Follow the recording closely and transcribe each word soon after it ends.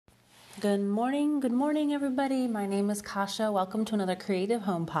Good morning, everybody. My name is Kasha. Welcome to another Creative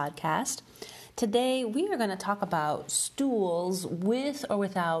Home podcast. Today, we are going to talk about stools with or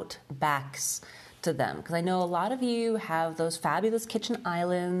without backs to them, because I know a lot of you have those fabulous kitchen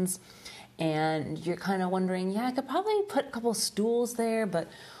islands, and you're kind of wondering, I could probably put a couple stools there, but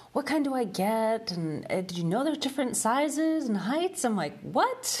what kind do I get? And did you know there's different sizes and heights? I'm like,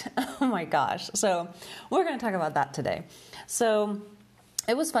 what? Oh my gosh. So we're going to talk about that today. So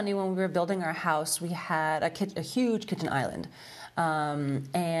it was funny, when we were building our house, we had a huge kitchen island.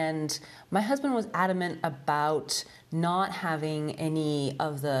 And my husband was adamant about not having any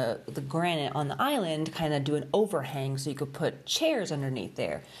of the granite on the island kind of do an overhang so you could put chairs underneath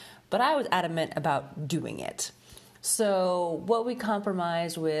there. But I was adamant about doing it. So what we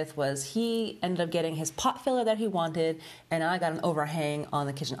compromised with was he ended up getting his pot filler that he wanted, and I got an overhang on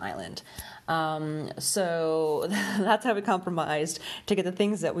the kitchen island. So that's how we compromised to get the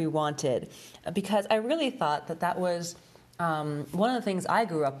things that we wanted, because I really thought that was one of the things I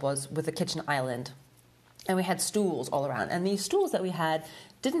grew up was with a kitchen island, and we had stools all around, and these stools that we had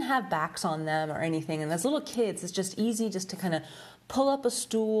didn't have backs on them or anything. And as little kids, it's just easy just to kind of pull up a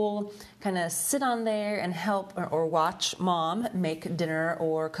stool, kind of sit on there and help or watch mom make dinner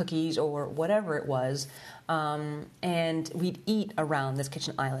or cookies or whatever it was. And we'd eat around this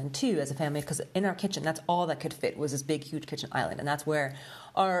kitchen island too as a family, because in our kitchen, that's all that could fit was this big, huge kitchen island. And that's where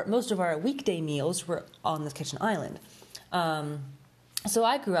most of our weekday meals were on this kitchen island. So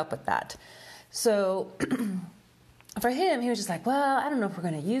I grew up with that. So for him, he was just like, well, I don't know if we're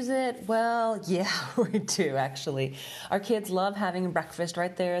going to use it. Well, yeah, we do, actually. Our kids love having breakfast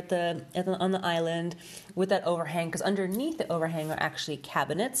right there on the island with that overhang, because underneath the overhang are actually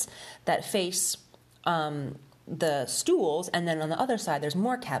cabinets that face the stools, and then on the other side, there's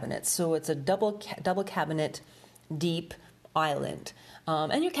more cabinets. So it's a double cabinet deep island.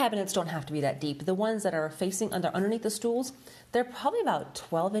 And your cabinets don't have to be that deep. The ones that are facing underneath the stools, they're probably about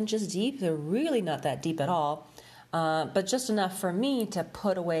 12 inches deep. They're really not that deep at all. But just enough for me to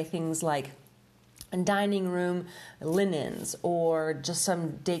put away things like dining room linens, or just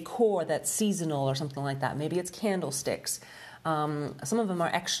some decor that's seasonal or something like that. Maybe it's candlesticks. Some of them are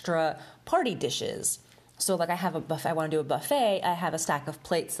extra party dishes. So like I have a buffet, I want to do a buffet, I have a stack of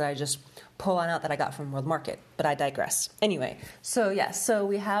plates that I just pull on out that I got from World Market, but I digress. Anyway, so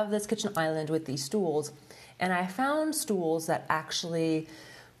we have this kitchen island with these stools, and I found stools that actually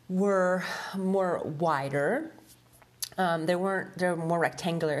were more wider. They're more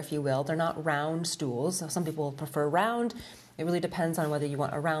rectangular, if you will. They're not round stools. Some people prefer round. It really depends on whether you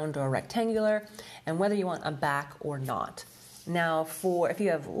want a round or a rectangular, and whether you want a back or not. Now, if you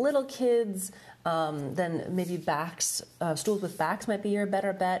have little kids, then maybe stools with backs might be your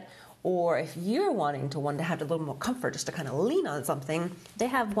better bet. Or if you're wanting to have a little more comfort, just to kind of lean on something, they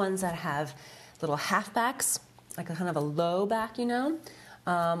have ones that have little half backs, like a kind of a low back,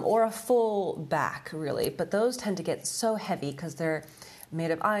 or a full back, really. But those tend to get so heavy because they're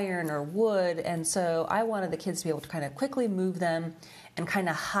made of iron or wood. And so I wanted the kids to be able to kind of quickly move them and kind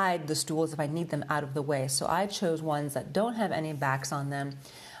of hide the stools if I need them out of the way. So I chose ones that don't have any backs on them.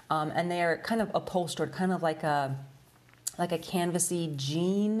 And they're kind of upholstered, kind of like a canvasy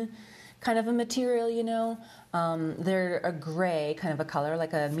jean kind of a material, They're a gray kind of a color,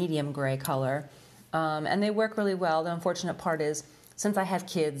 like a medium gray color. And they work really well. The unfortunate part is, since I have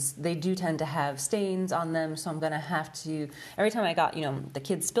kids, they do tend to have stains on them, so I'm going to have to, every time the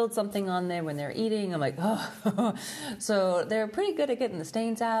kids spilled something on there when they're eating, I'm like, oh. So they're pretty good at getting the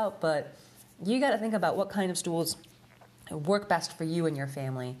stains out, but you got to think about what kind of stools work best for you and your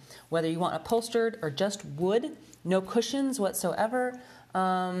family, whether you want upholstered or just wood, no cushions whatsoever.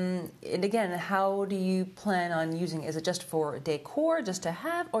 And again, how do you plan on using it? Is it just for decor, just to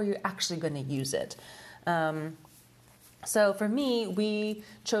have, or are you actually going to use it? So for me, we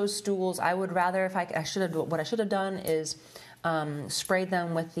chose stools. I would rather, what I should have done is sprayed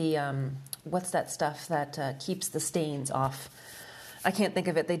them with the, what's that stuff that keeps the stains off? I can't think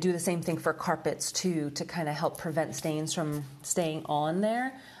of it. They do the same thing for carpets too, to kind of help prevent stains from staying on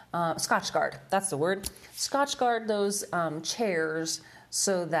there. Scotchgard, that's the word. Scotchgard those chairs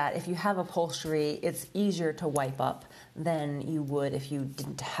so that if you have upholstery, it's easier to wipe up than you would if you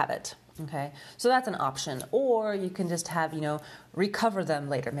didn't have it. Okay, so that's an option. Or you can just have, recover them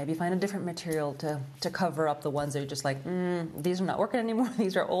later. Maybe find a different material to cover up the ones that you're just like, these are not working anymore.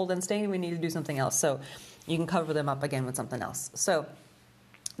 These are old and stained. We need to do something else. So you can cover them up again with something else. So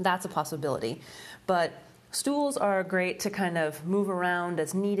that's a possibility. But stools are great to kind of move around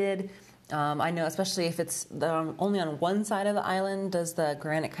as needed. I know, especially if it's only on one side of the island, does the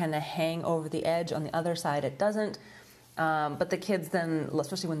granite kind of hang over the edge. On the other side, it doesn't. But the kids then,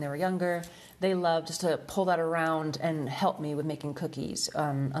 especially when they were younger, they loved just to pull that around and help me with making cookies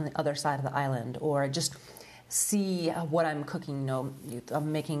on the other side of the island, or just see what I'm cooking.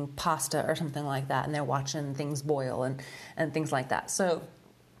 I'm making pasta or something like that, and they're watching things boil and things like that. So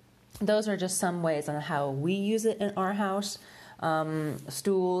those are just some ways on how we use it in our house.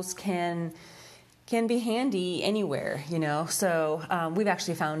 Stools can be handy anywhere, So we've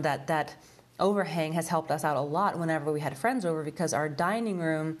actually found that overhang has helped us out a lot whenever we had friends over, because our dining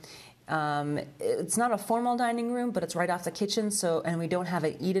room, it's not a formal dining room, but it's right off the kitchen. And we don't have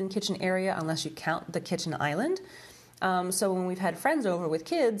an eat-in kitchen area unless you count the kitchen island. So when we've had friends over with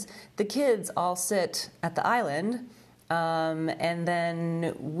kids, the kids all sit at the island, and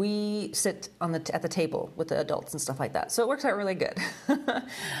then we sit at the table with the adults and stuff like that. So it works out really good.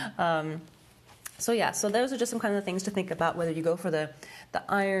 So those are just some kind of things to think about, whether you go for the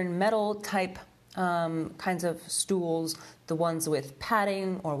iron metal type kinds of stools, the ones with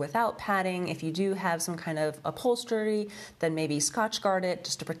padding or without padding. If you do have some kind of upholstery, then maybe Scotch guard it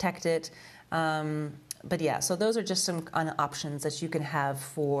just to protect it. So those are just some kind of options that you can have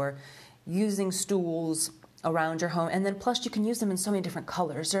for using stools around your home. And then plus you can use them in so many different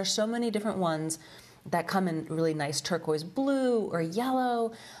colors. There are so many different ones that come in really nice turquoise blue or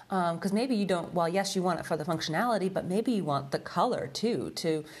yellow, because maybe you don't, yes, you want it for the functionality, but maybe you want the color too.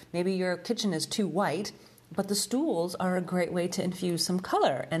 Maybe your kitchen is too white, but the stools are a great way to infuse some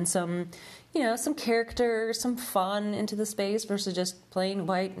color and some character, some fun into the space versus just plain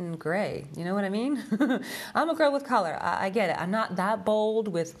white and gray. You know what I mean? I'm a girl with color. I get it. I'm not that bold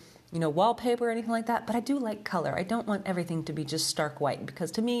with wallpaper or anything like that, but I do like color. I don't want everything to be just stark white, because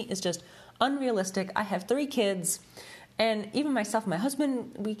to me it's just unrealistic. I have 3 kids, and even myself and my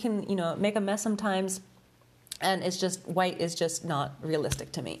husband, we can, make a mess sometimes, and it's just, white is just not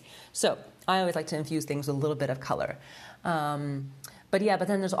realistic to me. So I always like to infuse things with a little bit of color. But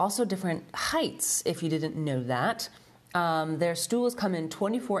then there's also different heights, if you didn't know that. Their stools come in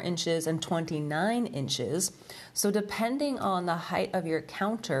 24 inches and 29 inches. So depending on the height of your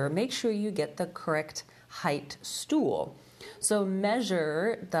counter, make sure you get the correct height stool. So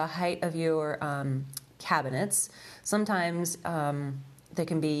measure the height of your cabinets. Sometimes they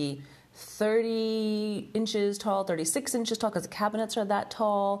can be 30 inches tall, 36 inches tall, because the cabinets are that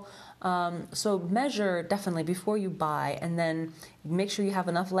tall. So measure definitely before you buy, and then make sure you have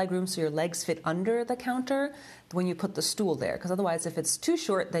enough leg room so your legs fit under the counter when you put the stool there. Because otherwise, if it's too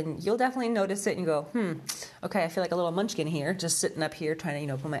short, then you'll definitely notice it and go, okay, I feel like a little munchkin here, just sitting up here trying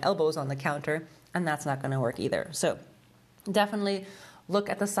to, put my elbows on the counter, and that's not going to work either. So definitely look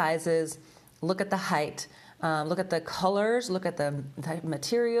at the sizes, look at the height, look at the colors, look at the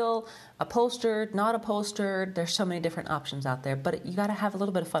material, upholstered, not upholstered. There's so many different options out there, but you got to have a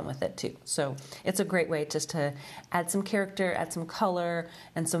little bit of fun with it too. So it's a great way just to add some character, add some color,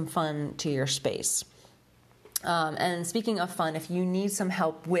 and some fun to your space. And speaking of fun, if you need some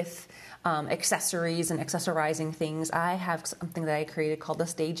help with accessories and accessorizing things, I have something that I created called the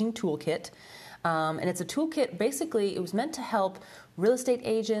Staging Toolkit. And it's a toolkit. Basically, it was meant to help real estate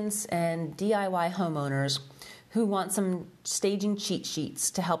agents and DIY homeowners who want some staging cheat sheets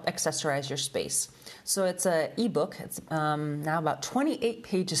to help accessorize your space. So it's an ebook. It's now about 28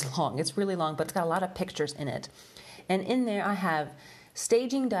 pages long. It's really long, but it's got a lot of pictures in it. And in there, I have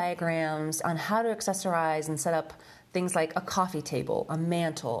staging diagrams on how to accessorize and set up things like a coffee table, a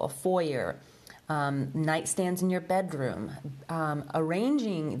mantle, a foyer, nightstands in your bedroom,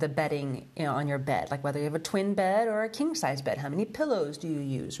 arranging the bedding on your bed, like whether you have a twin bed or a king-size bed. How many pillows do you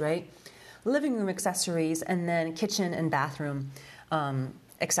use, right? Living room accessories, and then kitchen and bathroom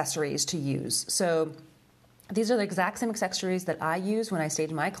accessories to use. So these are the exact same accessories that I use when I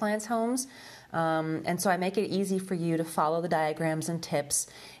stage my clients' homes. And so I make it easy for you to follow the diagrams and tips.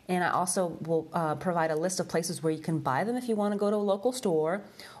 And I also will provide a list of places where you can buy them if you want to go to a local store,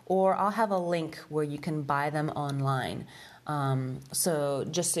 or I'll have a link where you can buy them online. So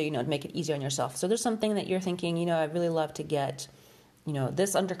just so you know, to make it easier on yourself. So there's something that you're thinking, I'd really love to get,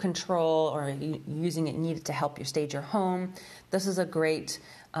 this under control, or using it needed to help you stage your home. This is a great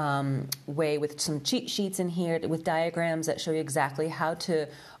way with some cheat sheets in here with diagrams that show you exactly how to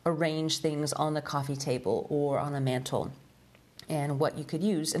arrange things on the coffee table or on a mantle, and what you could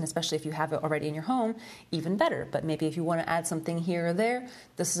use, and especially if you have it already in your home, even better. But maybe if you want to add something here or there,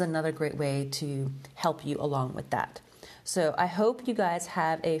 this is another great way to help you along with that. So I hope you guys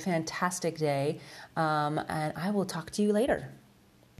have a fantastic day, and I will talk to you later.